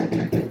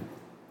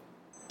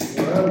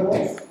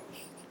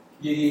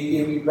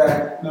Yeah, we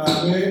back.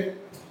 Nah, man.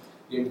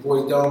 Your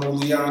boy Don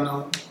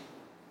Juliano.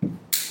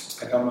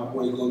 I got my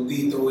boy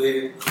Godito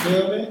here.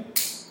 Feel me?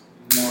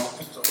 No.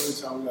 That's the only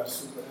time we got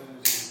super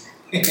energy.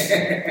 I'm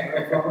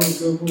in a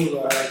good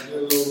mood. I had a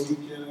good little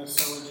weekend at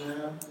Summer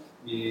Jam.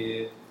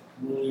 Yeah.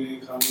 Really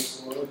ain't coming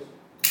for us.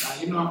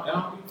 Nah, you know, I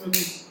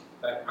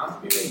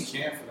don't be really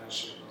caring for that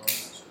shit,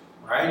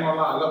 bro. I ain't gonna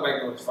lie, I look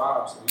like it was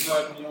vibes. So, you know,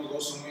 like when you don't go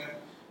somewhere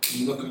and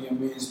you look on your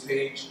man's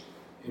page,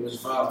 it was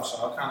vibes.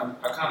 So I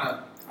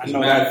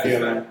know that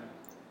feeling.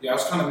 Yeah, I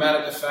was kind of mad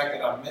at the fact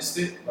that I missed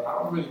it, but I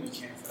don't really be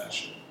caring for that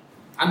shit.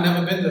 I've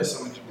never been to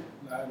Summer Jam.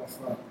 Nah, in the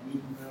front. We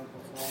male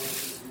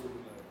performances, we were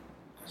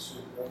like,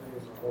 shit, that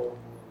nigga's a whole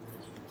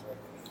motivation type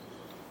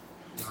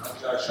of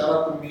shit. Nah, shout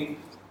out to me.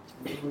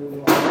 We really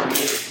want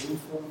to get a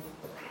booth from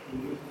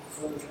the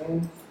first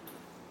room.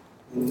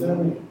 What does that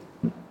mean?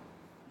 You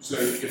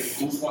say you get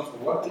goosebumps for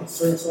what?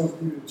 Certain songs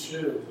give you the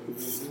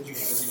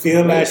chills.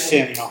 Feel that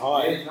shit in your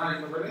heart. Yeah, nah,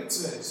 you can relate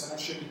to it. So that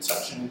shit be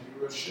touching it, be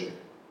real shit.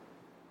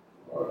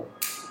 Or,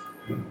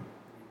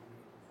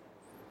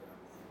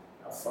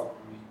 I fuck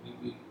with me.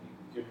 We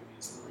giving me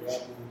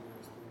inspiration.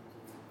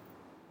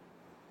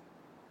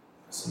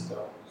 That's some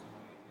dope.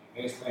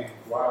 They was playing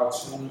wild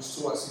tunes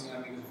too. I seen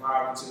y'all niggas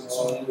vibing to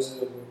the tunes.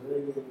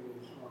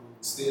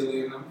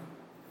 Steely in them.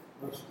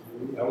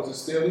 That was a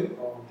Steely?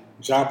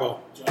 Jabba.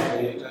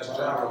 Yeah, that's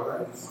Jabba,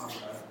 right?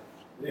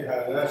 They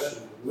had that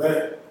shit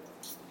lit.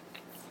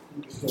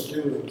 You can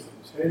still do it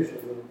with the station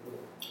real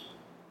quick.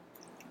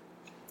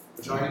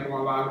 But y'all ain't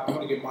gonna lie, I'm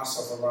gonna get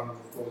myself a round of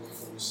applause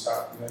before we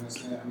stop. You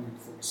understand? I mean,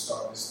 before we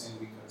start this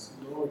thing because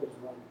Lord is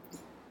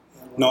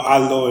right. No, I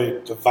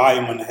lowered the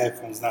volume on the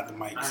headphones, not the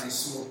mics. I ain't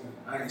smoking.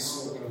 I ain't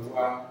smoking in a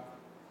while.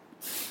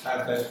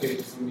 Have that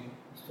paper for me.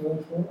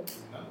 Still smoke?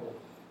 No.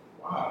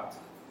 Wow.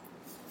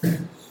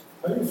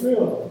 How you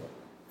feel?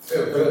 Feel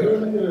You're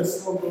good. a nigga that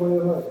smoked all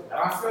your life. And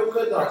I feel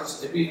good though.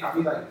 I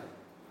be like,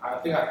 I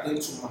think I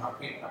think too much. I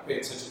pay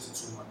attention to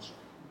too much.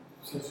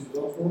 Since you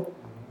don't smoke?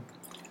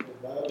 It's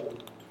bad or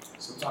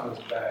Sometimes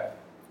it's bad.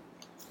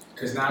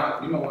 Cause now,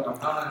 you know, when I'm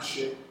high and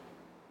shit,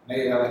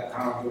 nigga got like,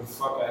 I don't give a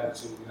fuck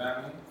attitude, you know what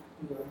I mean?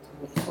 you got too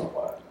much fuck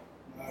what?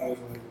 Nah, it's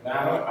like,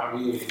 Now, I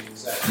mean,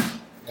 exactly.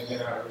 Nigga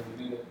not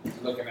really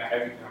looking at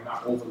everything. I'm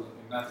not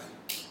overlooking nothing.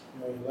 you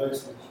know, you like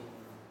some shit.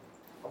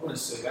 I wouldn't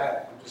say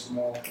that. I'm just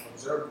more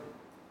observant.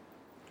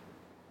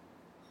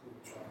 So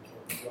you're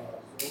trying to talk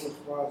about. So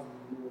what's wise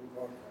in the real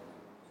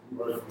podcast?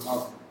 Word of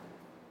mouth.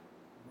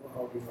 What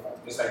help you out?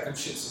 It's like them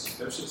shits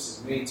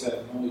is made to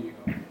annoy you,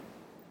 though.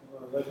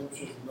 Let them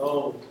just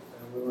know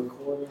that we're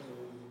recording and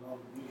you know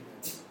the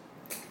video.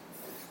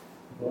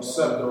 What's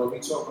up, though? What we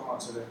talking about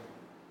today?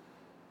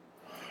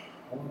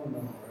 I want to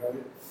know,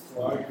 right?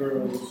 Why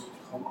girls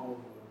come over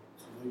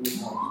to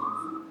niggas'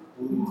 houses,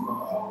 bully my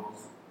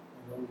house,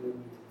 and don't give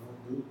me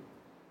no do?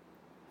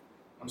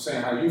 I'm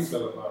saying how you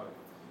feel about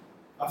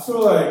it. I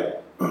feel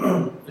like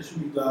it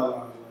should be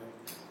dialogue.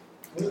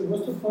 Like,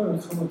 what's the point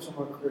of coming to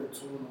my crib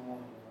 2 in the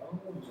morning? I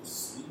don't want to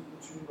just sleep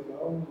with you, but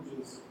I want to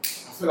just.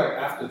 I feel like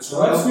after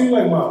So I 12, feel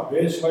like my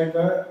bitch like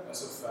that.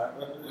 that's a fact.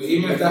 But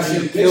Even if that's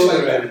your bitch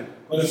like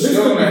that, But if you it's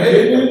still in the gonna hit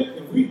it.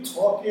 beginning, if we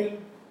talking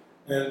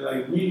and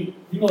like we,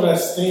 you know that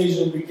stage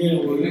in the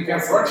beginning where We we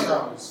got brunch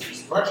hours.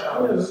 It's brunch Yeah,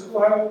 hours. let's go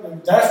have,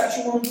 like, that's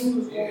what you want to do?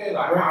 Let's go Yeah, have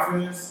like,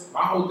 breakfast,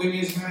 My whole thing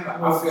is, man, I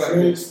have feel like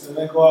drinks, and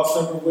then go out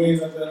separate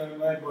ways at the end of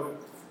the night. But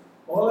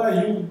all that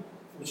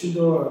what you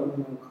doing? I'm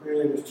in the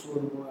crib, it's 2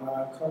 in the morning,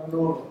 I'm coming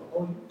over.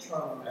 Oh, you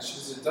trying that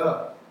shit's a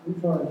dub. to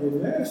get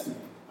nasty.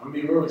 I'm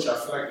gonna be real with you. I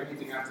feel like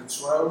anything after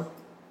 12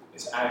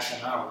 is action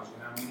hours.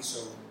 You know what I mean? So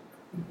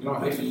you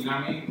don't hit it. You know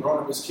what I mean?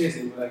 Growing up as kids,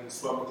 they be like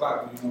it's 12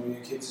 o'clock. You know when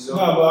your kids is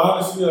over. No, but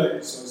honestly,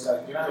 like, So it's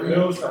like you know what I if mean?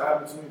 it was to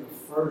happen to me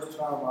the first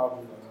time, I'll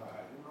be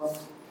like, alright,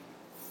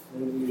 you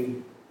know,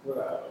 maybe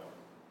whatever.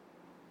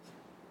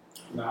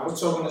 Nah, I'm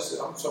talking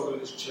to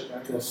this chick. I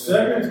ain't The gonna say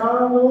second that.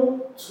 time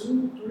though,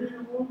 2, 3 in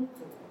the morning.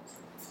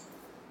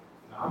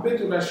 Nah, I've been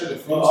through that shit a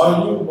few But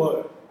times. are you?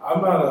 But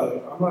I'm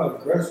not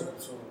aggressive,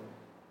 so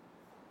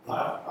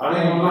I ain't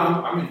gonna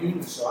lie. I'm a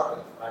human, so I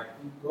could like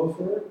you go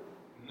for it.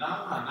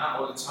 nah, not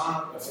all the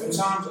time. A few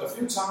times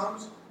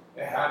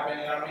it happen.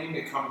 You know what I mean?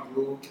 They come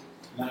through.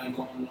 Nothing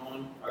going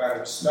on. I gotta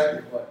respect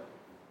it, but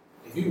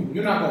if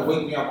you're not gonna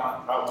wake me up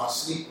out my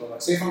sleep, or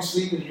like say if I'm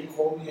sleeping and you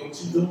call me,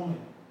 what you doing?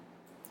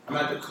 I'm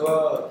at the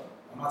club.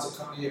 I'm about to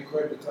come to your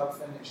crib. The club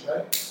finished,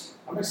 right?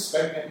 I'm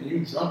expecting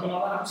you drunk and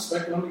all that. I'm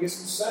expecting them to get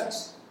some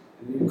sex,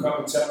 and you come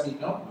and tell me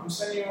no. I'm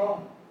sending you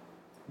home.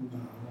 No,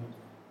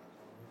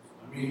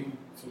 I mean,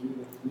 so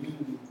you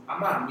mean I'm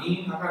not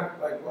mean. I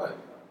got like what?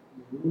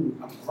 rude.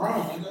 I'm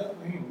grown, nigga.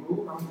 I ain't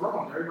rude. I'm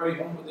grown. Everybody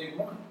want what they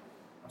want.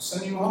 I'm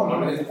sending you home.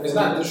 I mean, it's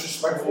not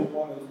disrespectful.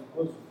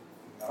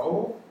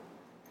 No.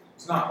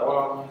 It's not all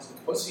I want is the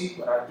pussy,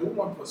 but I do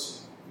want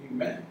pussy. We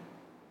men.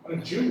 I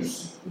want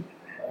juice.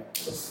 Like, what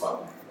the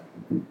fuck?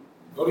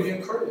 Go to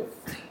your crib.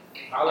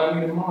 I'll let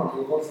me tomorrow.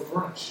 We'll go for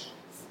brunch.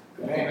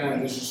 It ain't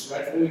nothing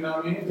disrespectful, you know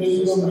what I mean? Then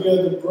you're gonna be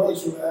at the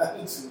brunch with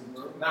attitude,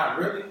 bro. Not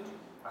really.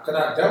 Cause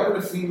I dealt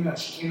with a female.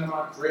 She came to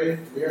my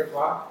crib 3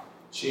 o'clock.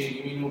 She didn't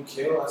give me no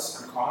kill. I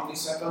calmly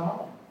sent her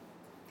home.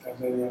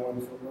 After that, y'all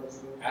went for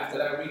residence? After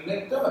that, we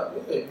linked up.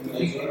 Yeah, we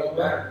linked up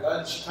back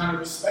blood. She kind of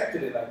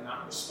respected it. Like,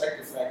 nah, I respect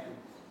the fact that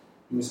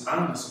you was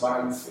honest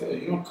about how you feel.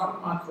 You don't come to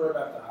my crib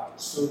at the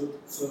house.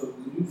 So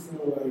do you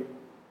feel like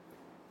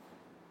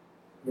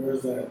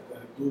there's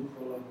that dude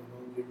pull up and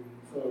don't give you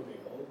feel like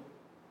they old?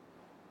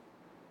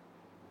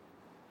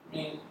 I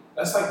mean,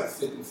 that's like a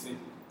 50-50.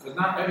 Because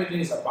not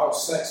everything is about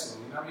sex,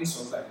 you know what I mean?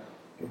 So it's like,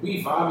 if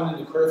we vibing in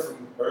the crib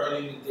from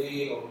early in the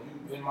day, or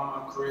you been by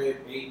my crib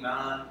 8,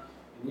 9,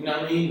 and you know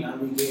what I mean? Now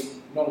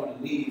you don't want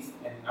to leave,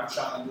 and I'm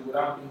trying to do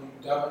what I'm doing,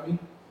 you dubbing me.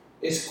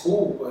 It's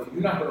cool, but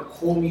you're not going to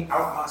call me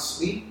out my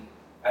sleep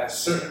at a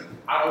certain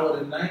hour of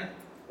the night,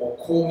 or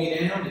call me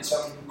down and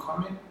tell me you're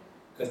coming,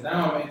 because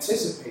now I'm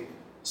anticipating,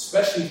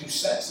 especially if you're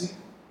sexy.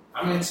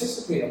 I'm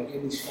anticipating, I'm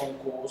getting these phone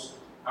calls,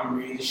 I'm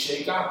ready to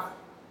shake out.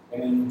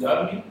 And then you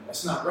dub me?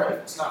 That's not right.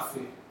 It's not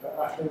fair.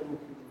 I heard when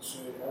people say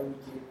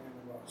everything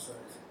ain't about sex.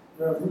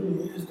 Yeah, it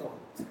really is though,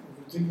 if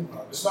you think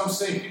about it. That's what I'm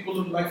saying. People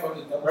look like for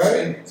the double Right?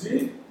 standards.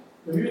 See?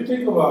 If you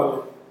think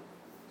about it,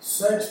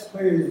 sex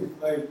plays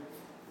like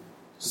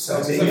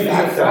Sex is is a a major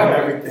factor in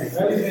factor. everything.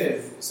 That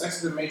is.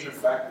 Sex is a major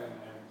factor in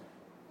everything.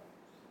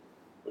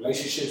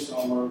 Relationships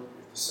don't work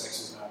if the sex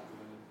is not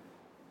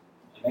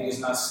good. A nigga's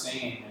not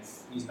staying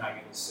if he's not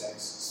getting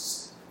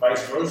sex.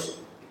 Vice versa.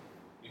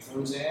 You feel what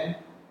I'm saying?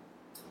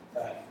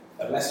 Like,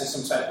 unless there's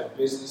some type of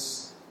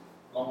business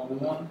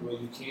going on where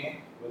you can,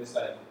 but it's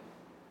like,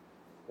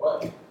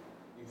 what? You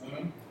feel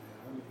me?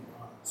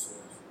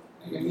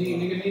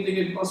 Nigga need to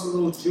get bust a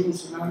little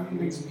juice, you know what I mean?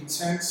 Niggas be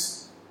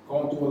tense,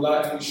 going through a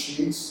lot in the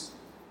streets.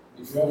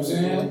 You feel what I'm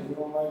saying? You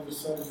don't like the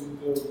sex, you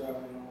deal with that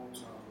in your own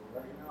time.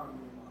 But right now,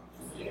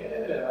 you're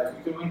not. Yeah,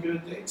 like you can link in the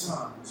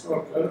daytime. It's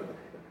all good.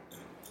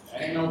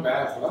 There ain't no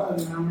bad blood,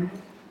 you know what I mean?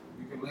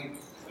 You can link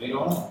later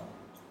on.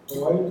 So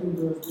why do you think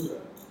girls do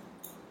that?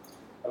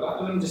 A lot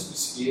of them just be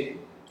scared.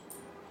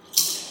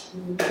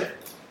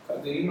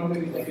 Cause they, you know, they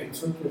be Like, thinking, it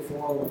took your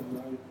phone and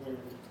now you play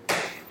with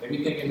it. they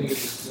be thinking niggas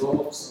is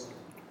dogs.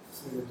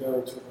 See the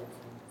dad took our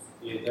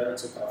phones. Yeah, Derek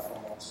took our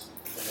phones.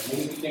 But the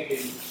niggas be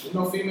thinking, you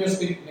know, females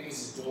think niggas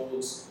is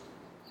dogs.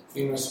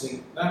 Females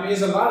think, I mean,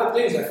 there's a lot of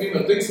things that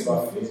female thinks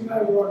about. These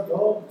guys are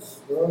dogs,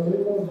 bro. They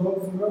want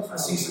dogs from us. I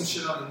see some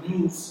shit on the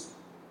news.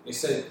 They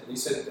said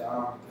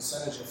the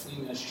percentage of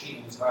females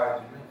cheating is higher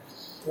than men.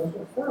 That's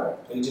a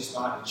fact. They just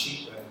know how to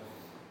cheat better.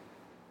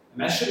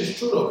 And that shit is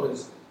true though,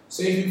 because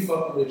say if you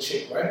fucking with a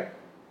chick, right?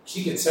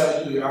 She can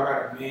tell you, I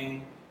got a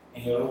man,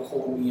 and you don't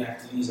call me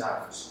after these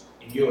hours,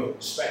 and you'll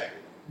respect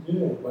it.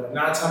 Yeah. But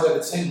 9 times out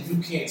of 10,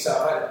 you can't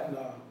tell her that.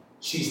 Nah.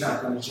 She's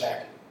not gonna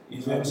jack it. You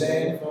know what I'm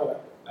saying? That's a fact.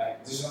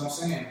 Like, this is what I'm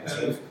saying. That's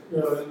And,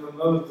 what, and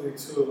another thing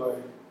too,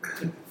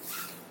 like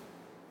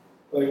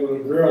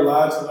when a girl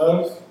lies to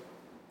us,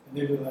 and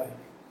they be like,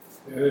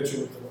 they hit you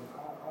with the,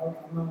 I'm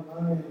not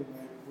lying,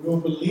 like, we'll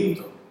believe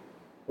them.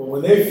 But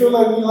when they feel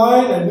like we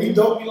lying and we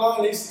don't be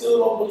lying, they still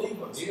don't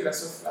believe us. yeah,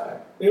 that's a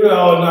fact. They be like,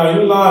 oh, nah,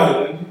 you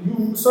lying.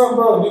 And you, some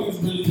bro,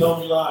 niggas really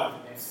don't be lying.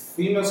 And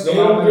females They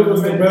come out don't give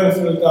us there the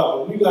benefit of the doubt,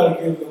 but we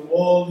gotta give them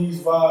all these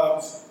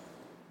vibes.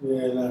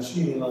 Yeah, nah,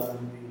 she ain't lying to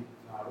me.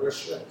 Nah, real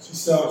shit. She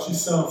sounds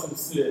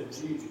sincere,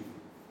 Gigi.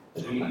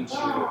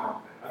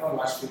 I don't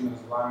watch females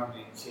lying to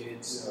their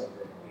kids, their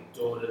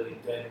daughter, their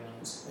dead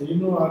ones. And you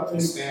know, I They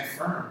think stand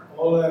firm.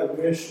 all that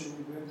weird shit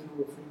we've been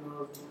through with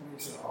females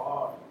makes it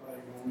hard. Like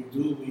when we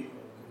do meet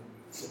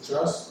To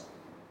trust.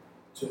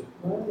 to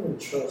not even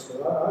trust,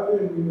 because I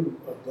didn't even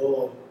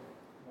adore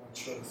my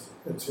trust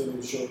until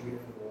they showed me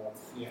involved.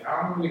 Yeah,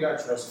 I don't really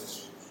got trust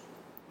issues.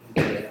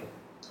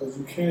 Because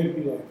you can't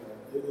be like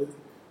that.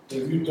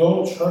 If you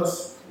don't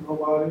trust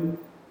nobody, then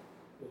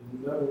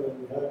you're never going to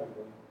be happy,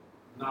 bro.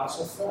 Nah,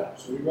 it's a fact.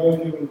 So you gotta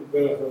give them the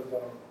benefit of the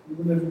doubt.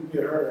 Even if you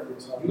get hurt every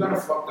time. You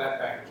gotta fuck that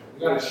package up.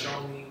 You gotta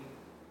show me,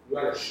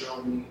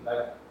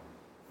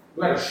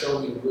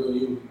 the real you,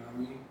 you know what I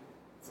mean?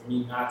 For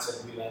me not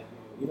to be like,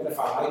 you know, even if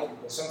I like you,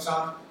 but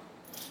sometimes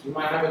you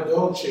might have a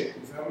dog chick,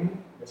 you feel me?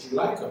 But you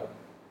like her.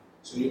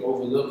 So you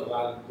overlook a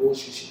lot of the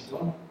bullshit she's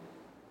doing.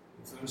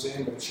 You feel what I'm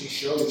saying? But if she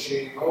shows you she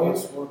ain't Oh,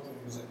 always, that's one thing.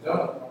 it's a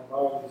dog. My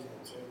body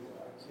can't take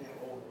that. I can't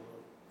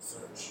overlook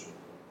certain shit,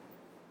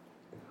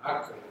 bro. I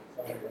could.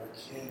 Like, I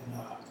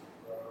cannot,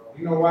 bro.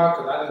 You know why?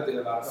 Because I done did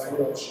a lot of Like,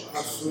 fucking yo, shit.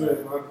 I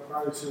swear, my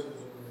pride shit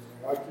is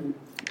amazing. I can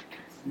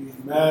be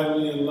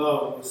madly in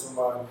love with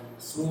somebody.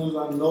 As soon as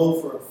I know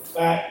for a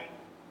fact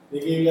they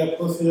gave that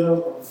pussy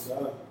up, I'm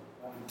done.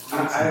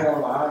 I ain't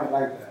gonna lie, I ain't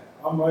like that.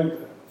 I'm like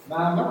that.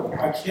 Nah, no.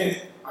 I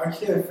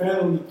can't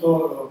fathom the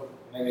thought of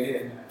Nigga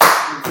hitting that.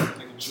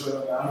 Nigga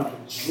drill down.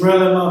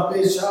 drilling my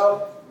bitch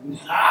out.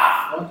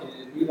 Nah. Fuck it,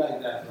 it be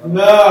like that, bro.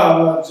 Nah,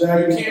 I'm not You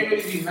jacking. can't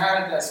really be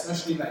mad at that,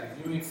 especially like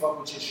if you ain't fuck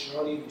with your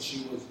shorty and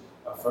she was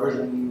a virgin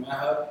when you met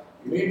her.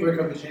 You ain't break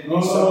up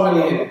virginity.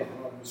 Somebody hit it.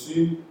 You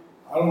see,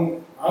 I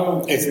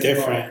don't It's care about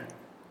different.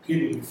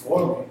 people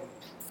before me.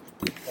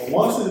 But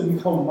once it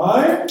become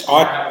mine, Art,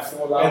 I had a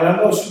fallout. and I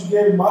know she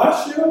gave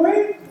my shit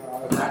away,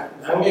 nah,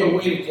 That'd be a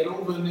way to get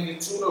over a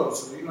nigga too, though.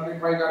 So, you know, they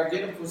probably gotta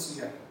get a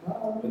pussy up.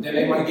 But then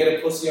they might get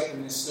a pussy up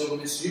and then still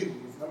miss you.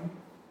 You feel me?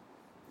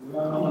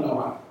 I don't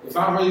know. If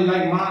I really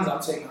like mine, I'll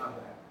take her back.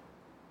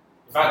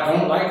 If I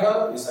don't like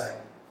her, it's like,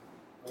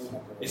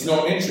 it's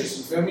no interest.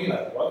 You feel me?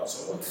 Like, what?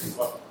 So what the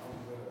fuck?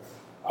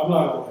 I'm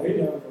not gonna hate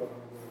her, but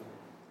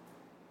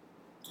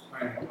I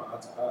ain't gonna lie.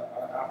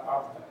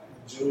 I'll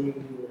enjoy your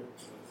new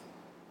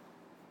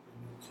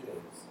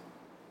kids.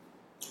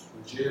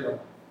 legit.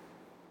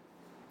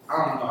 I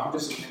don't know. I'm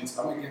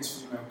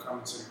against female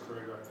coming to the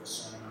crib after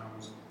certain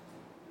hours and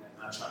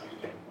not trying to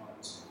get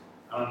ones.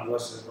 I don't know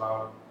what's this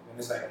about. And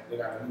it's like they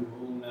got a new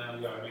rule now.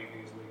 You gotta make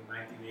niggas wait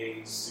 90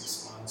 days,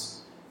 6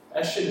 months.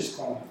 That shit is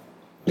corny.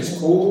 It's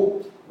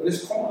cool, but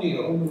it's corny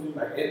though.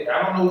 Like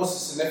I don't know what's the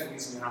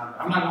significance behind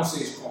it. I'm not gonna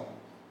say it's corny.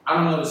 I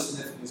don't know the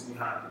significance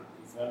behind it.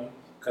 You feel me?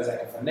 Because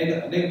like if a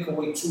nigga can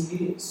wait 2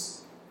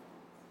 years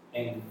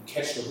and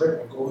catch the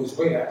rip and go his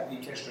way after he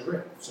catch the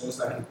rip. So it's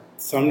like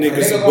some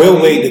niggas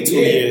will wait the 2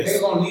 years. years. If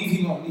nigga gonna leave,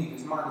 he gonna leave.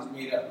 His mind is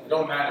made up. It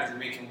don't matter if you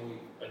make him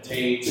wait a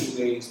day, 2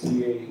 days, 3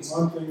 days.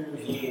 One thing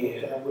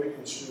is that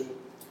waiting shit.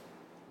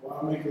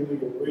 Why make a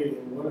nigga wait?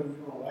 And what if you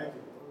don't like it?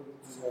 What if you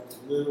just got the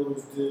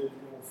littlest dick? You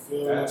don't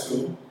feel That like too.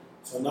 it.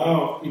 So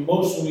now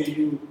emotionally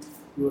you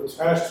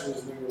attached to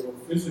this nigga, but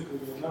physically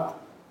you're not.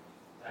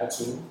 That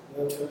too.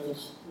 That's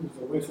just it's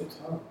a waste of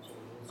time.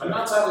 But 9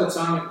 times out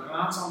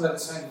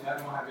of 10, y'all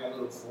don't have your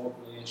little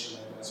foreplay and shit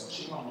like that. So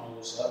she don't know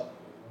what's up. You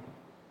know?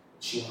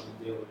 She want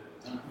to deal with it.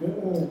 Yeah,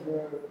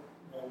 girl.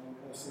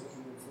 That's something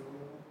you feel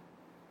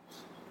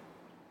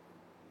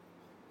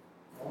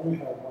like. I only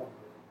have one.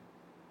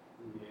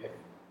 Yeah.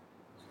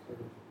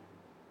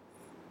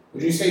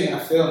 Would you say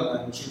not feeling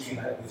that? What you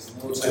mean? Like there's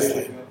no type of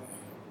feeling?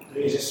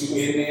 It's just you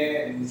in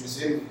there and you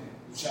just in there.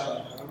 You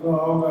challenge. I know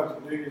I don't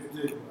got the biggest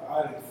dick, but I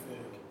didn't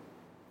feel.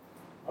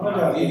 I don't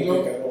got a big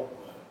dick at all.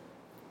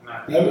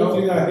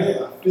 Everything I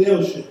hit, I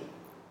feel shit.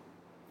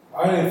 I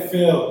didn't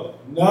feel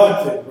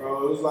nothing,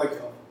 bro. It was like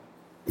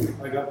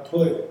I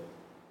put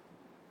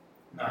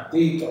Not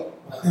deep though.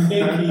 a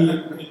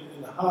pinky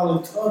in the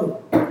hollow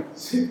tunnel.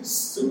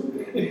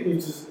 Stupid. It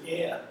was just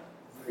air.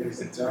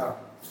 It's a job.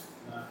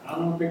 Nah, I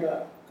don't think I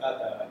got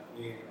that.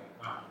 Yeah,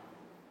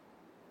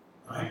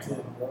 I ain't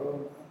Nothing,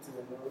 bro.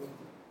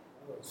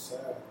 That was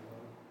sad, bro.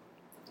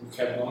 You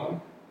kept going?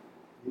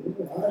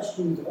 Yeah,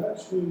 she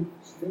actually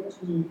finished.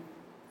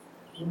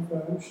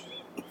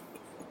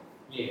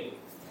 Yeah.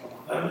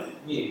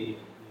 Yeah.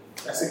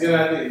 That's a good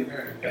idea. You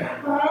learn it.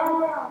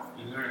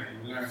 You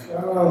learn it.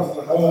 Shout out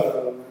to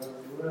her, man.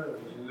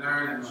 You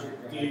learn it.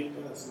 Deep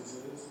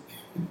messages.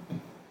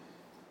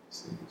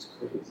 It's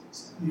crazy.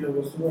 Yeah,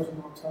 what's the rest of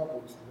my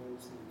topics?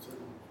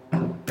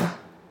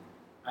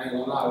 I ain't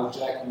gonna lie, I was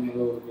jacking me a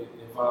little bit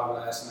in vibe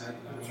last night.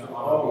 You know, Oh,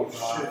 R&B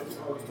shit. vibe. I was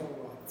talking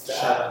about that.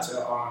 Shout out to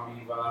the R&B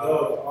vibe. Yo,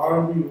 the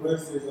R&B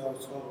Wednesdays I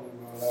was talking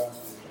about last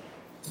week.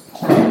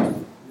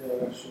 Yeah,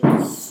 that shit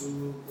was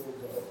super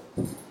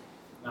dope.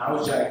 Nah, I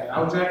was jacking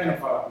the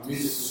vibe. The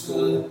music was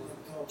good.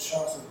 Yo,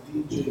 shouts to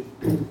DJ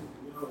Booth.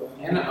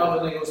 And the other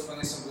nigga was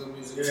playing some good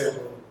music Yeah, too.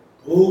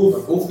 bro.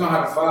 But Booth know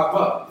how to vibe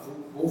up.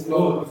 Booth know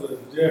was a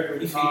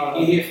different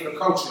he here for the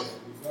culture.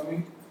 You feel me?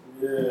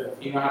 Yeah.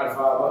 He know how to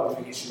vibe up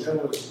and get you. There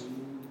was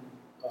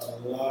a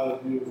lot of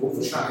beautiful. Booth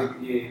was trying to,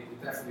 yeah,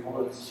 it definitely I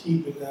want was. to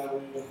keep it that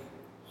way. You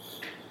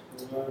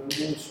know what I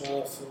mean? Shout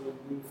out to the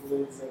beautiful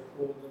ladies that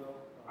pulled up.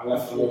 I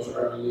left a little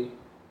early.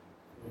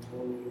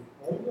 Why you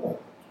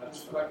left? I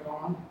just feel like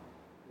going home.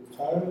 You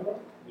tired, bro?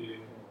 Yeah.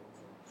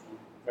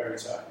 Very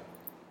tired.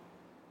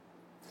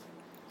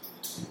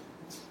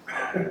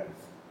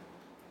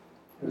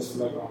 Just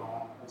feel like going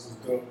home. This is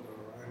dope, though,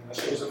 right? That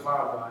shit was a vibe,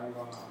 but I ain't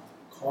gonna lie.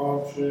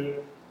 Calm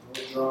shit,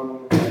 no drama.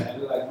 And it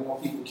looked like more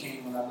people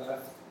came when I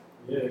left.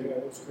 Yeah,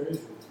 it was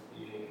crazy.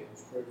 Yeah. It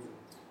was crazy.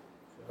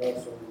 Shout out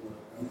to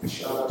everybody.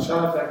 Shout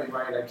out to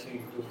everybody that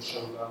came through and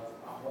showed up.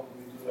 I hope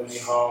we do any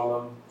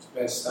Harlem,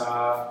 Best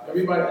Style.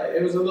 Everybody,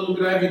 it was a little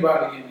bit of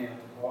everybody in there.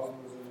 Harlem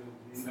was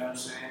You know what I'm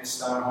saying?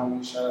 Style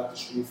homie, shout out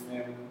to Street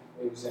Family.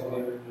 They was in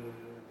there.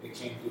 They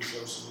came through,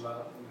 show some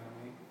love, you know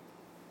what I mean?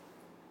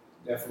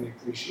 Definitely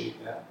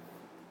appreciate that.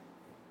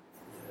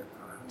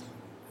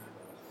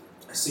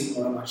 I see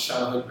one of my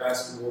childhood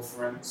basketball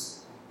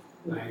friends.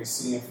 I ain't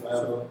seen him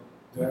forever.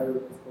 Derek,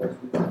 of course,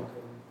 we talked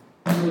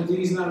You know,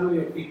 D's not really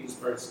a people's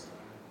person.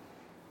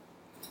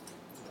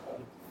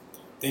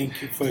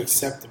 Thank you for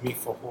accepting me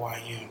for who I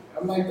am.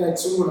 I'm like that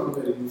too when I'm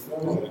ready, you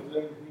feel me?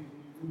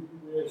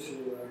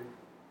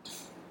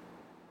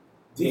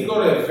 D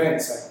go to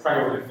events, like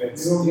private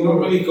events. You don't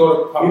really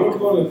go to He public don't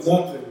go events. to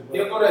nothing.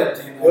 He'll go to a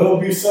dinner. It'll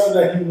be something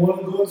that he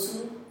want to go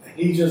to, and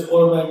he just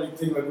automatically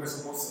think like we're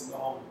supposed to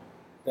know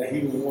that he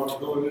would want to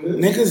go to this.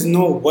 Niggas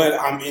know what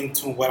I'm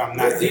into, what I'm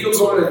not He'll into.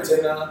 go to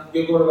dinner.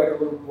 He'll go to like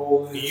a little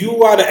bowling.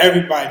 You out of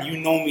everybody, you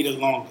know me the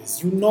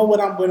longest. You know what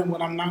I'm with and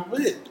what I'm not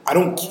with. I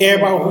don't care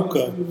about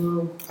hookah.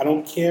 I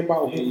don't care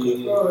about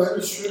hookah. Bro,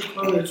 every strip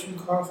club that you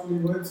constantly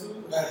went to,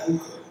 that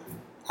hookah.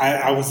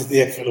 I was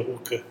there for the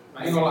hookah.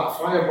 I ain't gonna lie,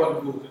 Fire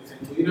wasn't hookah.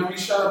 You know what I mean?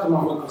 Shout out to my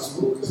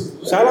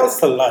hookah. Shout outs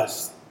to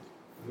Lush.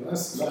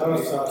 That's Shout out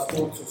to I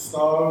spoke to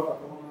Star, the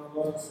owner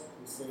of us.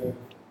 He said,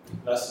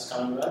 is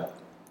coming back.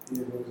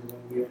 yeah, but it's gonna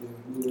be in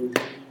the new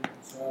regime.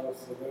 Shout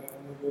out to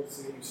that nigga.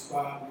 See you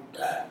spot me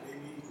back, baby.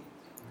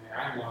 Man,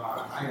 I ain't gonna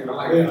lie. I ain't gonna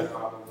like that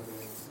vibe over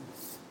there.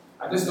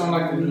 I just don't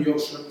like the New York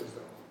strippers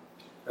though.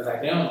 Cause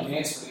like they don't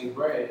dance for their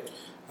bread.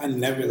 I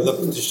never looked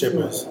at the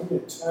strippers. I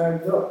get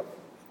tagged up.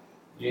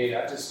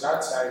 Yeah, I just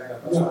got tagged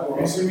up. That's Yeah, why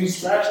you see me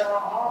scratching my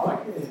arm. I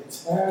get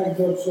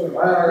tagged up so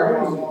Why I got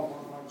crazy.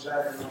 my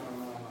jacket on?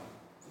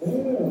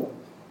 Damn.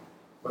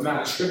 But now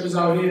the strippers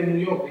out here in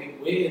New York, they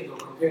weird though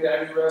compared to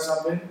everywhere else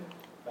I've been.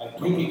 Like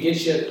you can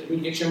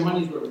get your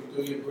money's worth. You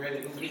throw your bread,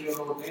 they don't give you a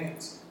little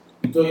dance.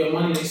 You throw your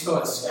money, they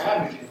start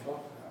savaging.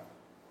 Fuck that.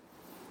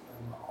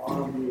 And the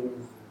army was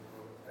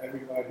there, bro.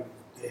 Everybody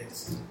was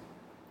dancing.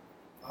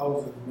 I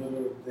was in the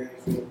middle of the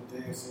dance floor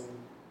dancing,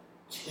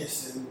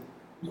 kissing.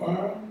 I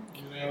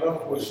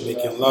love pushing.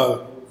 Making love.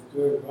 It was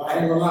good. I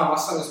ain't gonna lie, my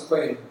son was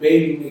playing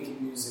baby making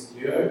music.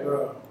 Yeah,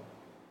 bro.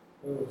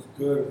 It was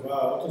good vibe. I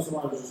thought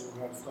somebody was just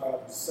gonna have to start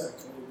having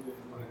sex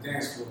On the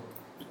dance floor.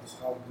 That's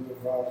how good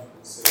vibes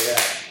was. Say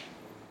that.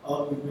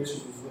 Ugly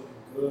bitches was looking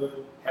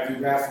good.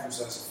 Heavy bathrooms,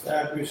 that's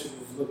Fat bitches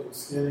was looking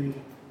skinny. It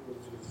was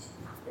just.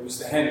 it was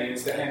the Henny, it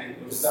was the Henny.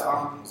 It was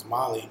the It's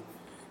Molly.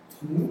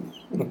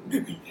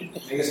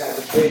 niggas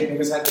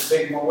had the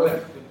big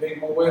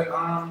Moet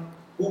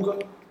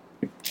hookah.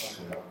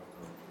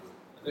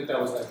 I think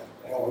that was like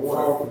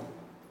water.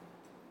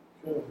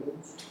 Yeah,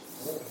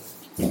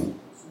 bitch.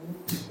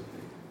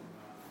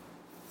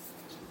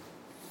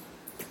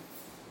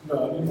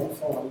 No, I need my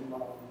phone. I need my.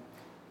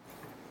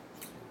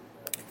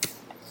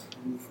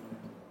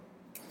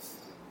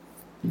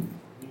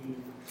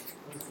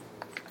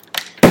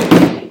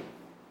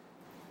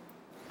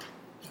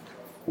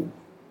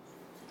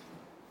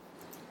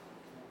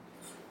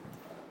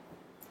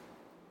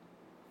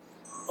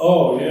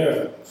 Oh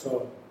yeah,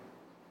 so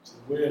it's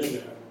a weird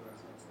shit. I'm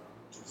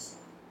just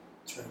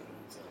turning it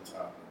into the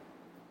topic.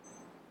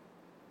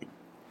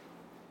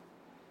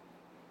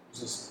 It's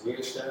just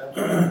weird shit.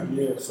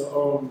 Yeah,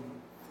 so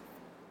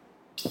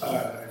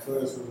alright, for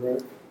instance,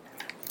 right?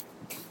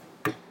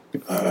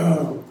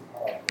 The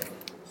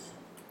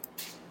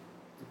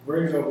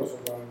breaks up with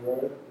somebody,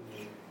 right?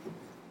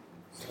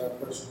 So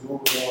that person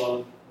moved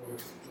on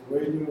with the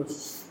way you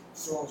was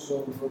so and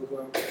so in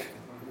Brooklyn,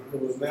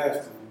 it was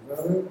nasty, you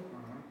got it?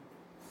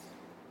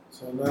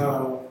 So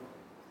now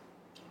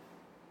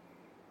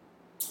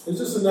it's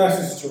just a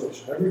nasty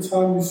situation. Every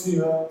time you see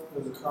her,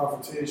 there's a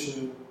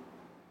confrontation,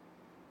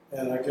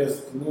 and I guess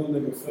the new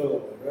nigga feel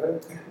it,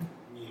 right?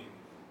 Yeah.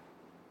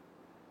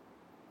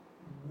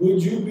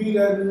 Would you be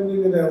that new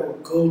nigga that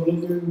would go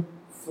looking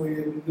for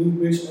your new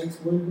bitch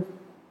ex-boyfriend?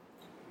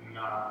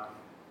 Nah.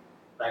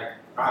 Like,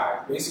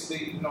 alright,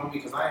 basically, you know me,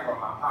 because I ain't gonna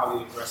lie, I'm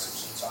highly aggressive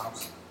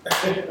sometimes.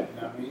 You know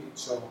what I mean?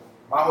 So,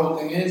 my whole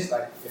thing is,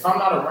 like, if I'm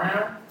not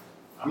around,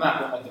 I'm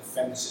not gonna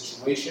defend the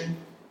situation.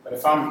 But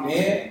if I'm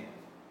there,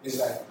 it's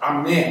like,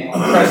 I'm there,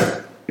 I'm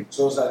present.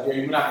 So it's like, yo,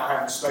 you're not gonna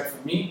have respect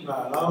for me.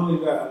 Nah, not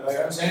only that, You know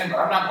what I'm saying? But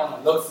I'm not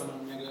gonna look for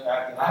them nigga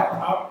after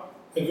that.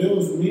 if it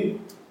was me,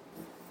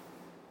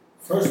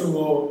 first of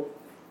all,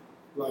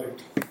 like,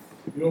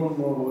 you don't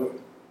know what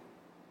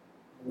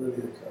really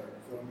occurred,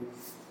 you feel me?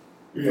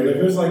 But if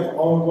it's like an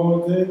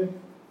ongoing thing,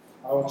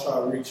 I would try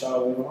to reach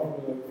out, you know,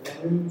 I'd be like,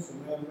 I mean, some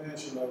man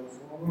shit, like, what's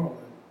going on? Like,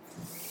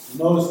 you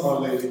know this my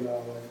lady now,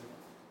 like,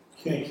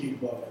 can't keep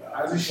bugging out. I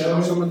just show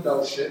them some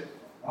adult shit.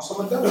 On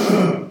some adult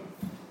shit.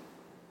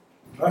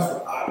 That's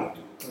what I would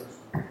do,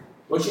 personally.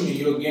 What you mean?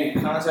 You'll get in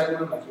contact with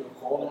them? Like you'll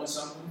call them or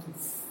something?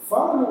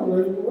 Find them,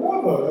 like,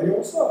 whatever, like, yo,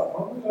 what's up?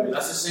 Homie? Like,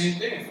 That's the same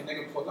thing. If a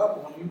nigga pull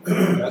up on you,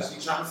 that's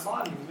you trying to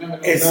find you. You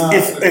never know.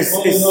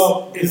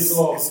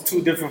 It's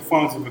two different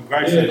forms of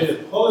aggression. yeah,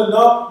 pulling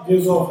up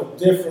gives off a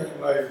different,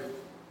 like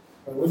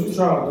what you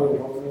trying to do,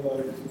 homie?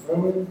 Like, you feel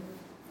me?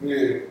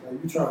 Yeah.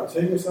 Like, you trying to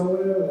take it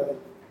somewhere? Like,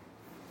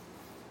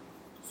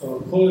 so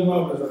pulling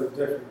up is like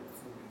different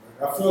for me.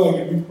 Like, I feel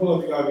like if you pull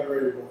up, you gotta be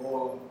ready to go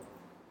all up.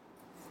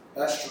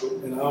 That's true.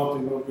 And I don't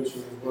think no bitch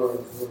in this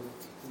world is really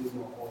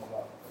going all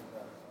out like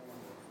that.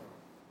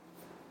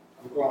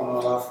 I'm going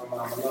all out for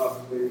my love,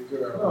 baby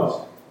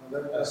girl. No,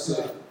 That's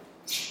it.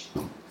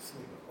 I'm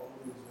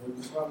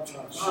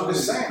I'm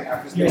just saying.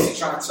 I'm just basically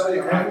trying to tell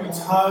you. Every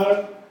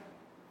time.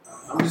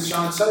 I'm just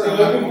trying to tell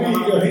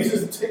you. He's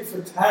just tit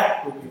for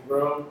tat with me,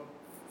 bro.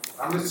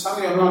 I'm just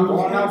telling you, I'm not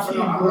going out for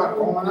no. I'm not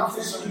going out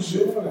for some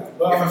shit.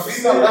 But If a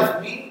female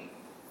left me,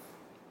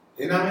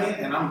 you know what I mean,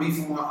 and I'm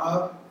beefing with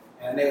her,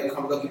 and they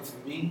come looking for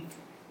me,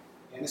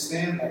 you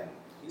understand? Like,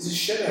 he's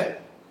a shithead.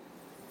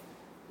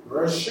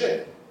 Real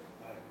shit.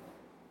 Like,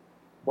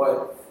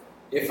 but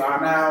if a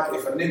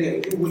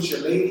nigga, if you with your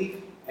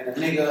lady, and a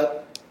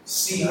nigga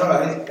see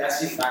her,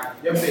 that's it,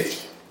 like, your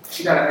bitch,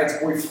 she got an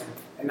ex-boyfriend,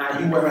 and now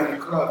you were in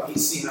the club, he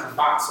seen her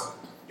boxer.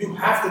 You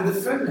have to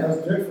defend that's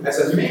that. different. As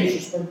a man.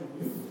 Disrespecting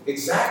you.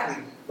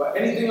 Exactly. But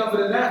anything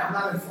other than that, I'm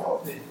not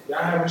involved in. Y'all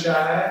have what y'all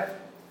have.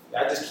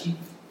 Y'all just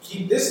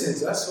keep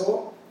distance, that's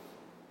all.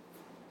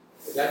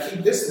 Y'all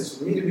keep distance.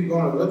 For me to be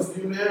going to look for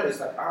you now, it's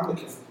like I'm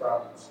looking for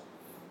problems.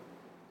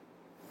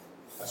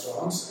 That's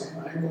what I'm saying.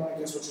 I ain't going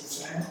against what you're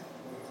saying.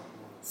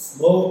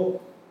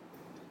 Smoke.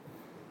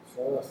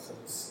 Shout out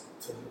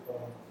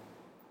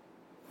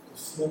the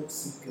smoke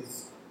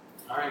seekers.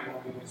 I ain't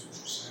going against what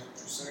you're saying. What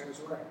you're saying is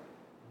right.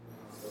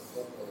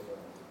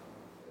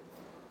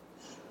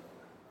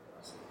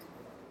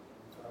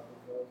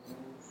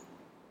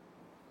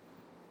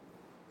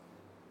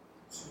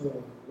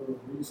 Little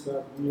Reese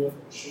got beat up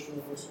and shit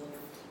or something.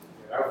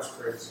 Yeah, that was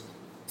crazy.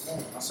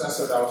 I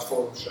said that was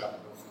Photoshop.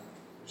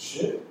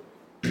 Shit?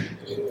 Yeah,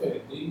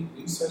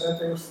 he said that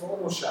thing was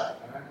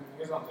Photoshop, man.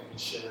 Niggas don't think he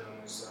shit on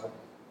himself.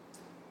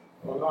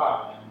 No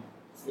lie, man.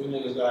 A few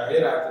niggas got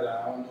hit after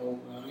that. I don't know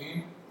what I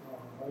mean.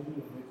 How you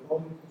doing? They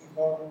called you from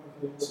Chicago?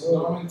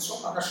 No, I mean,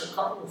 I got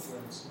Chicago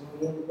friends.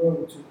 You know,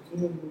 brother, 2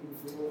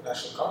 kids. I got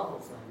Chicago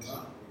friends,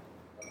 huh?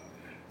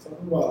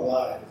 Talking about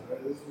lies,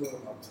 right? This is what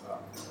I'm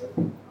talking about, right?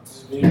 I'm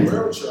just being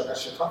real with you. I got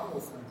Chicago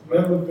friends. You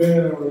ever been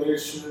in a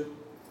relationship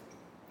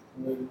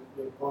with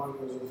your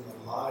partner was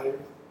a liar?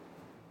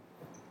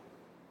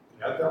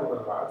 Yeah, I dealt with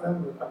a lot. I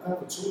dealt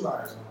with 2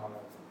 liars in my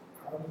life.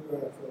 How do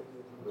that feel?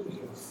 I really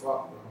give a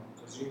fuck, bro.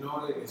 Because you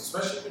know that,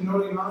 especially if you know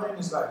they're lying,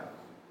 it's like,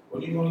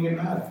 what are you going to get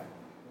mad at?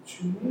 What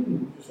you mean?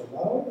 You just a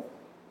liar?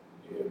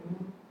 Yeah,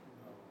 bro.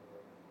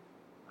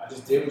 I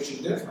just did what you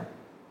different.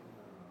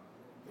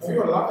 If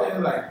you're a liar,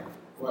 like,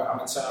 well, I'm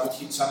gonna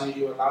keep telling you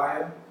you're a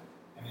liar,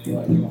 and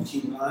then you're gonna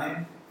keep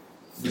lying.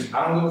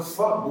 I don't give a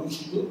fuck. Do what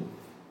you do.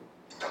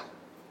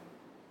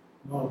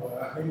 No,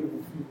 but I hate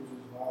when people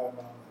just lie about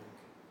like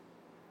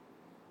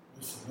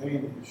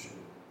miscellaneous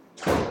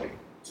shit.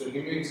 So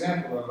give me an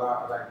example of a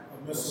lie, like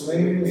A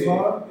miscellaneous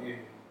lie? Yeah.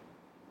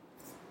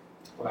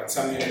 Or like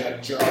telling you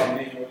that job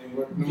name when you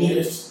work.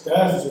 Yes,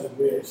 that's just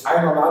bitch. I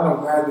ain't gonna lie, I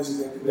know mad bitches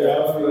that do that.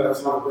 Yeah, I feel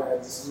that's my bad.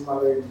 This is my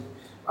lady.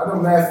 I know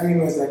mad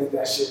females that get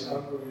that shit.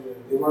 Man.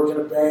 They work in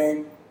a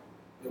bank.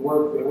 They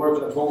work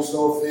in a post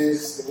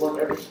office. They work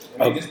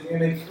everything. And they just be in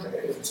their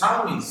crib.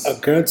 Tommies. A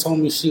girl told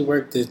me she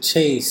worked at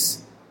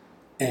Chase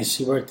and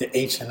she worked at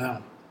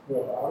H&M.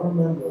 Bro, I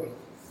remember like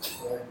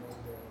when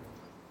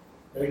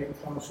the bank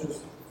account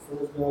system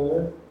first got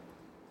lit,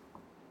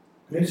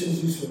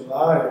 bitches used to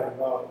lie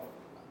about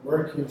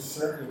working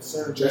certain Just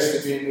to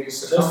banks be in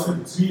niggas'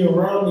 just to be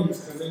around niggas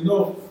because they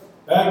know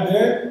back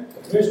then,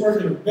 a bitch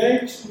working in a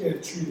bank, she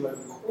get treated like a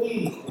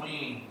queen.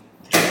 Queen.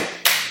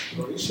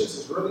 Bro, these shits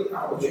is really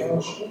out here.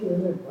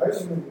 They're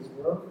biting niggas,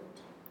 bro.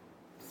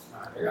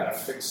 Nah, they gotta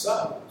fix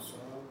up. So,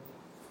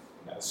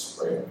 they gotta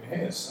spray on your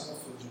head, son.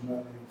 That's what you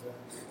might need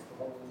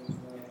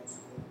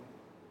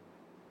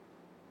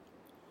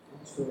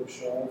I'm still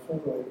shy. I feel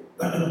like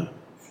you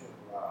should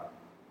lie.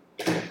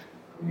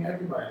 I mean,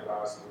 everybody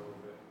lies a little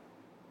bit.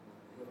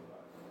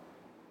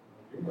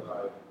 You would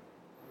lie.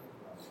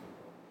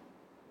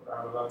 But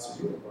I would lie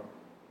to you, bro.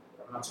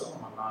 I'm not talking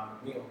about lying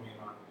to me or me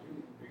lying to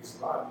you. Because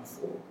lie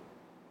before.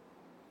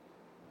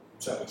 You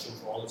tell the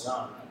truth all the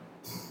time,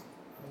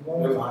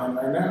 right? You're lying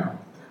right now.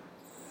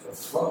 The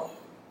fuck?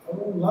 I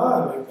don't lie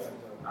like that,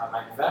 though. Not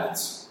like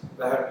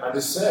that. I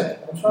just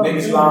said. I'm trying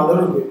Niggas to lie a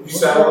little bit. You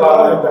said I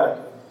lie like that.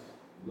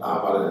 Lie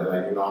about it.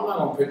 Like, you know, I'm not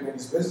gonna pick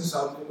niggas' business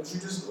out there, but you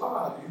just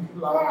lied.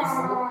 You lied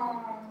before.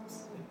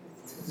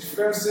 You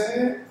feel what I'm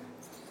saying?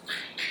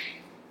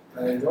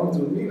 Like, don't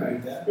do me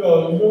like that.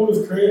 Yo, you know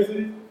what's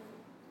crazy?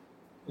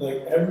 Like,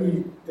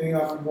 everything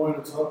I've been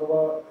wanting to talk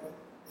about,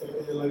 like, I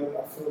feel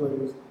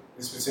like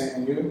It's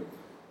pertaining to you?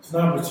 it's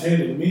not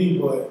pertaining to me,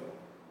 but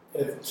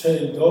if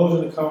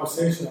indulge in the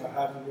conversation, I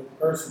have to get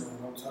personal.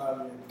 I'm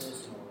tired of getting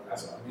personal. Right?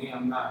 That's what I mean.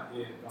 I'm not.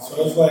 Yeah.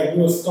 So it's like,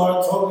 you'll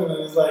start talking, and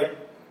it's like,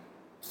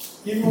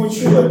 even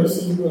with you, like, you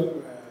see, you like,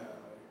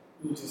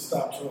 you just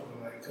stop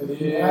talking, like,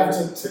 because you have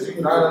to.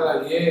 You gotta,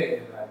 like, yeah,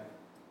 like,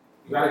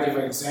 you gotta give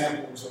an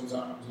example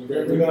sometimes. We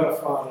gotta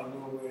find a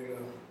new way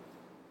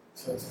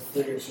to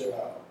figure shit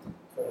out.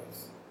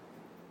 Because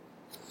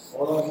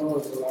all I know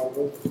is what I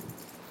go through.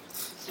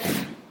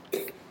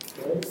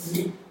 Right?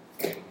 See?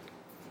 I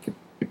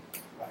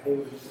hate when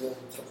you go to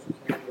touch the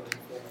camera and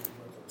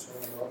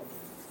turn it off.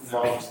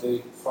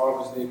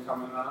 Father's Day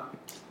coming up.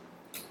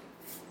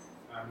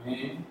 I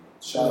mean,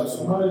 shout out to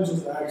somebody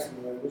just asked me,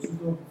 like, what you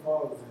doing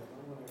for Father's Day?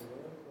 I'm like,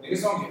 what?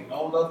 Niggas don't get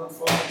no love on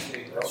Father's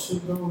Day, bro. That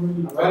shit don't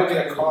really. I better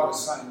get a card or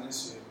something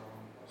this year,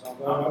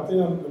 bro. I think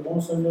the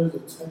most I get is a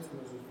text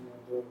message from my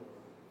daughter.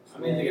 I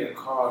need to get a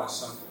card or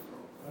something,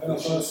 bro. I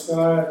had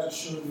Sky just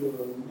showed you an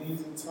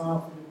amazing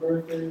time for your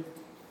birthday.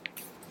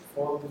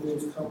 Father's Day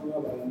is coming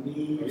up. I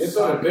need. It's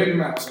on a big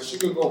mouth, so she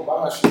could go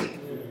buy shit. You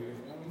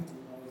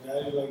know,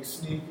 daddy like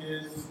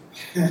sneakers.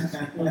 You know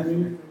what I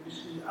mean?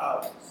 She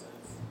out.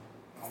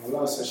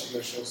 Love said she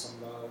gonna show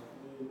some love.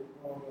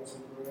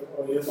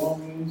 Oh, your mom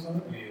gave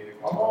something? Yeah,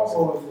 My mom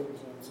always gave me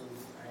something too.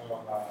 I ain't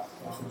gonna lie.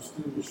 That's some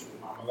stupid shit.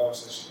 Mama Love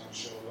said she gonna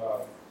show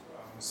love. So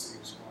I'm gonna see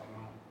what's going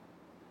on.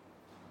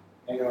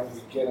 Ain't gonna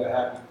get a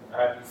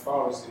happy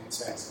Father's Day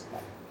text.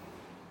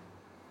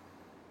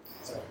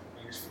 So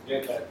niggas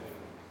forget that day.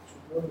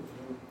 I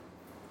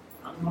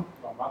don't know.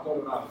 My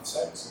daughter not a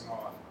text and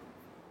all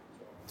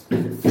that.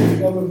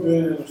 You ever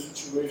been in a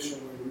situation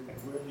where you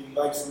really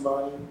like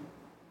somebody,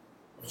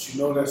 But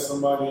you know that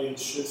somebody ain't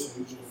shit, so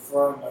you just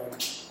front like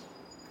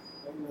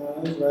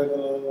nah, it's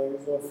regular, like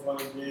it's all fun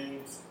and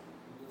games.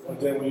 But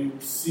then when you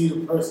see the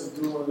person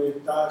doing their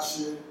thought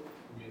shit,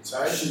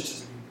 that shit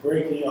just be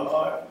breaking your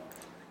heart.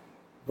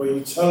 But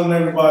you telling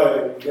everybody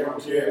that you don't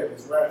care that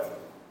it's rap.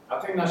 I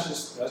think that's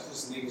just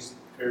niggas,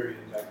 period.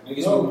 Like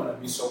niggas don't want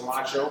to be so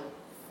macho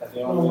that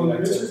they don't really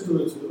like bitches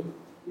do it too.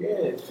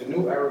 Yeah, the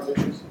new era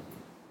bitches.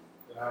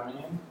 You know what I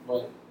mean?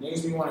 But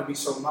niggas be want to be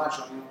so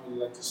macho, they don't really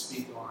like to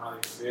speak on how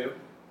they feel.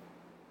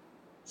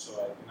 So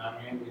like, you know what I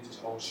mean? We just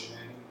hold shit in,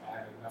 I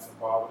have nothing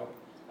about it.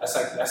 That's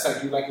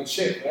like you like a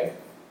chick, right?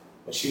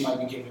 But she might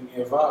be giving me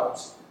her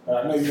vibes. But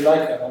I know you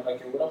like that. I'm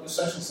like, what up the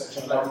session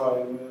section? I'm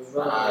like,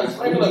 it's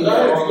regular,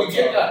 guys, you can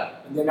get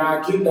that. And then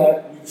I get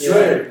that, you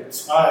trade. You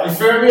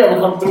feel me? I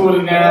will come through it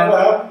again. I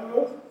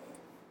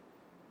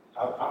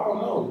don't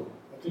know.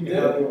 I think the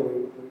other way.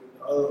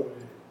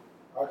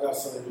 I got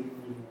something you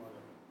really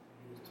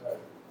wanted.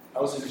 I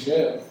was in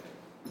jail.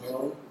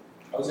 No?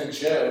 I was in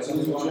jail. You was in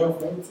jail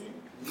for everything?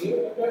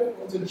 Yeah, I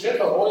was in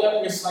jail. All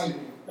y'all niggas sniped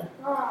me.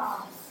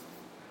 All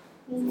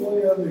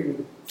y'all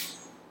niggas.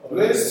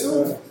 Liz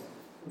too.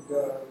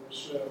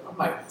 I'm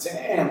like,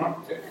 damn.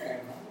 Fucking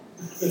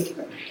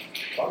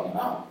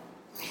out.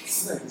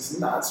 This nigga's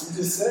nuts. You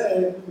just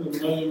said. There's a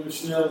million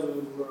Michelle's in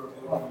the world.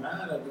 It don't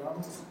matter, bro.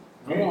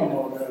 We don't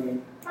know about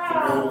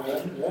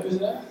it. What is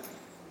that?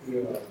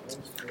 Yeah, that's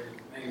crazy.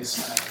 Niggas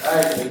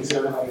sniped.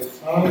 Right?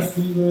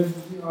 Honestly, man,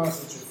 be honest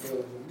with your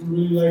feelings. If you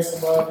really like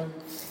somebody,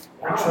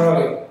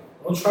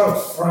 don't try to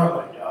front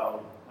like,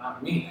 yo.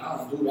 Not me. I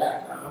don't do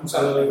that. I'm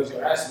telling you,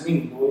 that's me,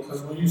 boy.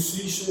 Because when you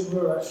see shit,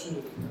 bro, that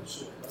shit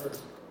hurts, bro.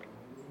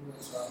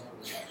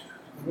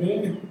 I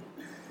mean,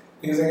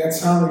 niggas ain't got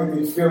time to get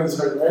these feelings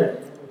hurt, right?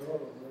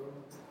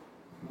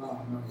 No,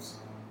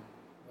 son.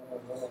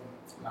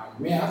 Nah,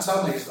 me, I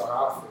tell niggas though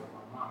how I feel in my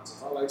mind.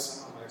 If I like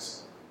something, I like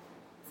something.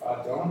 If I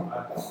don't, I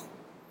don't.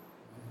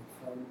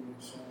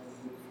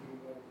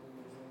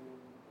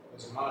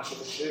 It's macho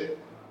shit.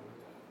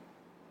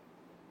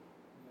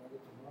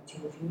 I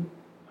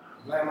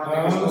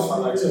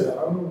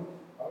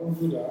don't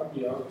do that. I'll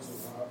be honest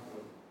with how I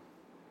feel.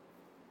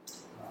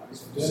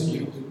 Then you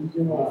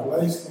get my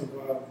light skin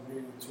vibe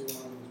being 200s,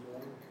 bro.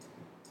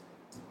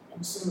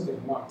 I'm saying what they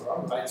want, bro.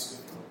 I'm light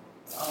skin, bro.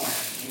 I don't know.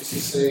 You used to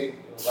say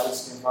light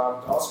skin vibe.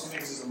 Dark skin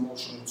niggas is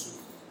emotional too.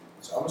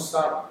 So I'm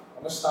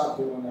gonna stop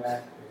doing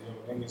that.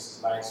 Niggas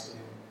is light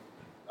skin.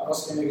 Dark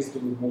skin niggas do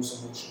the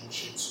most emotional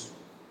shit too.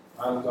 A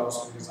lot of dark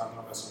skin niggas I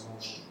know that's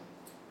emotional.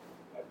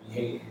 That be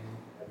hating,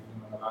 that be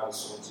doing a lot of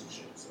salty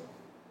shit. So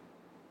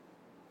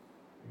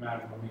you're not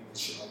gonna make this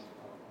shit on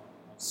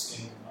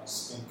skin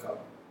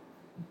color.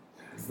 You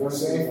know what I'm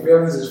saying?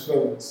 Feelings is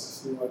feelings.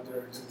 See what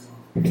they're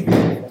doing.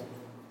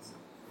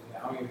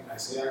 Yeah, I mean, I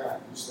say I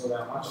got you still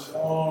that much.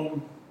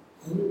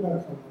 Who we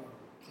got coming up?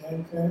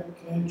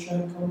 Can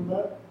Chen come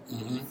back?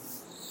 Mm-hmm.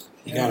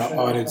 You got an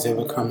art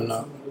exhibit coming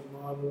up.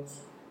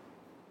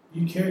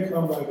 You can't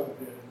come back up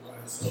here by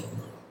yourself.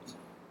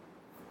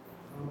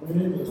 I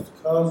mean, it's the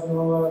cause and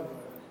all that,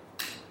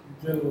 but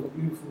you're dealing with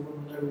beautiful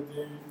women and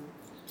everything.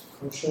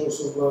 Come show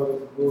some love at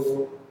the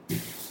Google.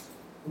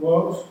 Who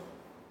else?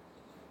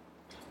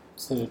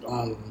 Said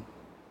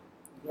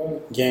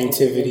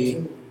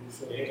Gangtivity.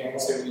 Yeah,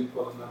 Gangtivity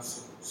pulling up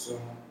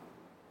soon.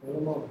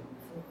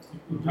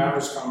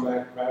 Paris come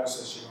back. Paris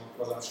said she gonna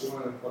pull up. She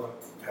wanted to pull up.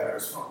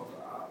 Paris fuck with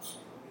the ops.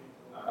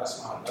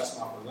 That's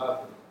my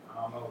beloved. I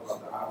don't know about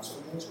the ops or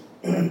too.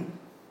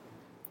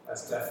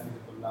 That's definitely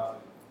the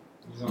beloved.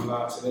 He's on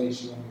live today.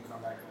 She want me to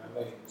come back to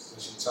LA. So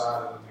she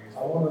tired of the niggas. I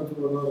want to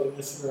do another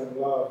Instagram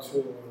live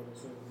too.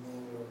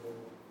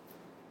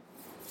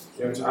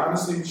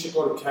 Honestly, we should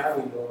go to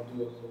Cali, bro, and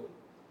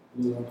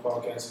do a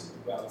podcast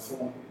in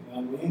California. You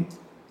know what I mean?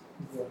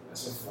 Yeah.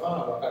 That's a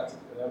vibe. I got to,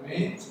 you know what I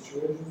mean?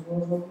 Situations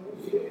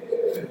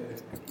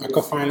like that? I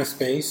could find a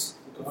space.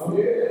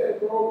 Yeah,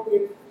 bro. We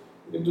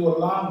can do a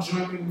live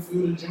joint. We can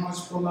feel the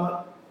joints pull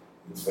up.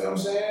 You feel what I'm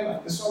saying?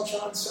 Like, that's what I'm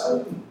trying to tell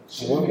you.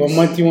 What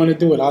month do you want to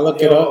do it? I'll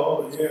look it up.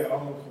 Oh, yeah, I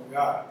almost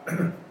forgot.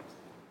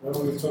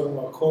 Remember we were talking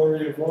about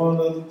Corey and Vaughn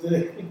the other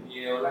day?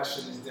 Yeah, well, that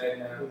shit is dead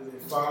now. They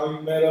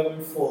finally met up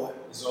and fought.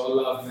 It's all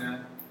love,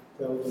 man.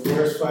 That was the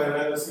worst fight I've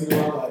ever seen in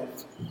my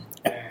life.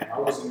 Man, I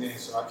wasn't there,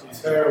 so I can't.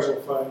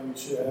 Terrible fight you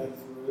should have.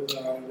 It's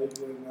all right, they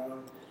good now.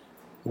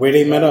 Where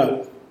they met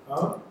up?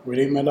 Huh? Where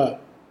they met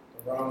up?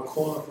 Around the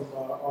corner from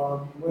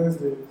R&B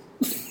Wednesdays.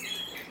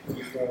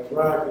 We got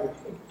rocking.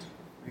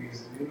 You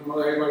know,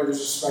 everybody was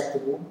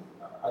respectable.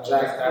 I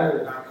jacked that.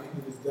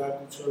 We just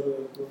dapped each other.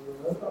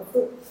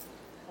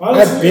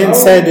 I've been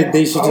said that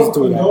they should just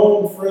do that. I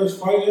don't condone friends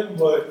fighting,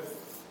 but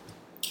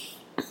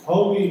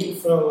homie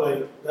felt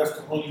like that's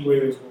the only way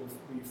it was going to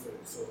be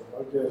fixed. So I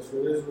guess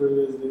it is what it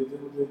is. They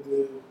did what they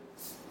did,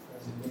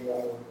 and they got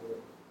over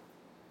it.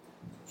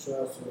 Shout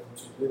out to them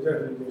too. They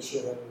definitely get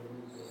shit out of the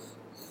music.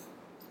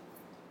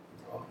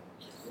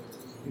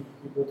 He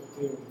put the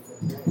thing with the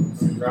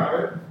friends. You got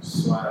it?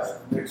 Swag.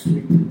 Next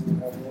week we're going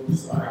to have more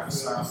Swag.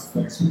 Sounds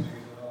next week.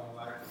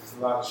 There's a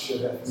lot of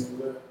shit that is.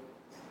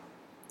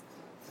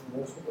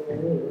 That's what they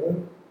do, right?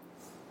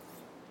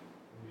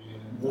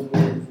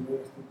 Lemons,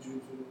 master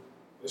juices.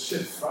 This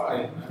shit fire, I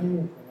man. can't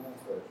even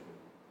pronounce that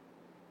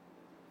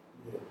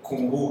shit.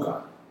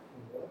 Kombucha.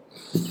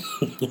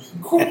 Yeah.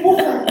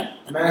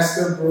 Kombucha.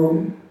 Master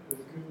Brew.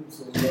 Let's give him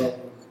some love real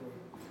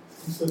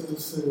quick. You said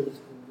this shit is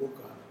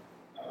kombucha.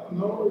 I don't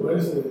know What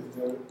is it,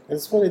 Derek?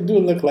 That's what it do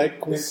look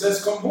like. It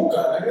says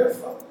kombucha, nigga.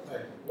 Fuck.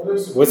 Like, what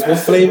is it? What Master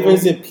flavor Brew.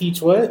 is it?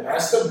 Peach what?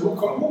 Master Brew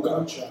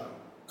kombucha.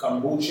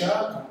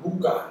 Kombucha.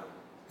 Kombucha.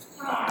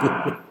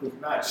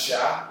 Not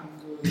cha.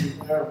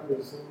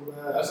 Africa, so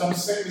bad. That's what I'm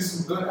saying. This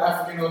is good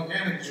African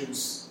organic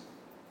juice.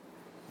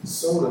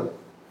 Soda.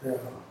 Yeah.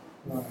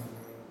 Right, man.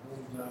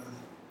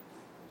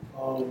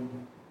 I'm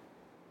done.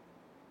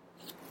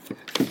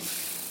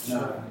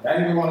 Nah, I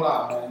ain't even gonna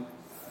lie, man.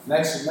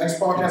 Next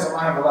podcast, I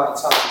might have a lot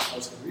of topics for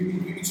us. We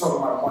be talking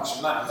about a bunch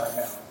of nothing right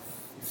now.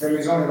 You feel me?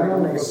 It's only like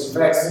niggas is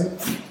vexing.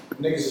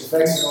 Niggas is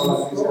vexing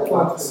all that niggas have a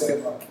lot to say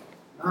about it.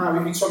 Nah,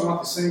 we be talking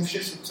about the same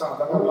shit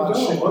sometimes. I got a lot of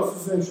shit.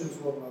 What's the same shit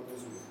you talking about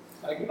this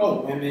week? Like, you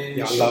know, women.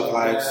 Y'all shit love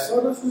like lives. that.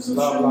 So this is the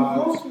Love shit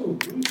lives. we go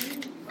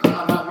to.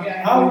 Nah, not me. I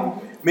ain't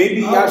How?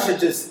 Maybe y'all should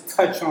just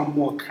touch on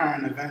more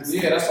current events.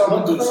 Yeah, that's what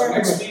I'm gonna do. So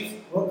next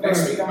week, What I'm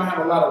current? gonna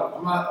have a lot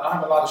of. I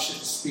have a lot of shit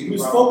to speak We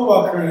about. spoke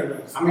about current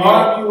events. I mean,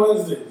 R&B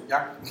Wednesday.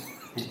 Y'all-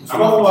 We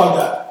spoke about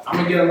that. I'm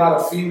gonna get a lot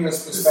of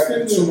females'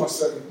 perspective too on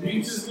certain You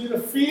things. just need a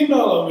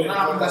female of it.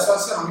 Nah, that's what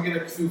I said. I'm gonna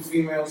get a few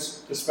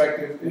females'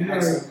 perspective and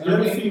ask them, you know Get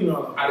what I a mean?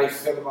 female of How they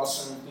feel about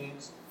certain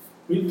things.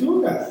 it. We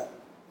do that.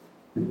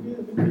 We do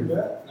that. You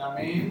know what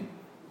I mean?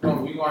 No,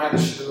 we gonna have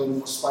this shit a little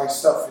more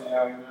spiced up for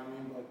y'all, you know what I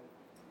mean?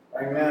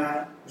 But right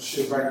now, this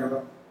shit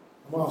regular.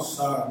 I'm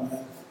outside,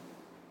 man.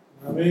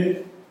 You know what I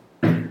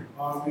mean?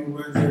 R&B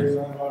Wednesdays,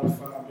 I'm hard to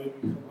find, baby.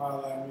 Come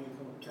holler at me.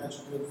 Come catch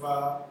a good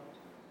vibe.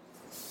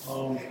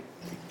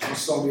 I'm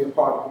still gonna be a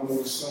part of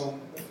remote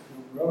soon.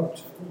 Bro, I'm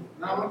telling you.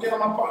 Now I'm gonna get on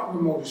my part of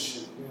remote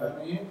shit. You know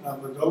what I mean?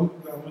 But don't,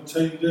 I'm gonna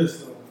tell you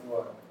this though.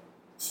 What?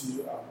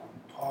 See,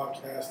 I'm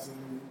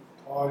podcasting,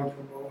 party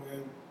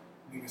promoting.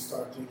 Niggas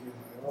start thinking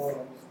like, oh,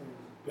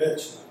 this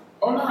nigga's a bitch now.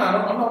 Oh no,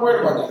 I'm not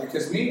worried about that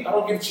because me, I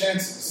don't give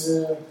chances.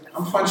 Yeah,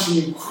 I'm punching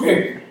you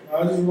quick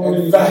I just want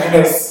and to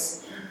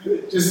fast.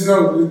 Just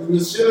know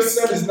the shit I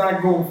said is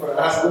not going for that.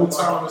 I have no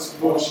time for this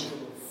bullshit.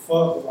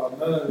 fuck about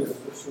none of this.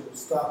 This should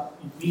stop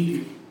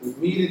immediately.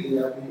 Immediately,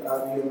 I'll be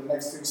on the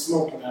next thing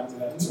smoking after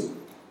that too.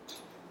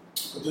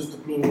 But just the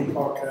Blue Room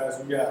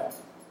Podcast, we out.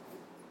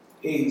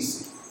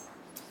 Easy.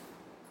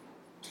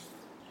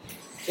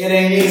 It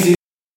ain't easy.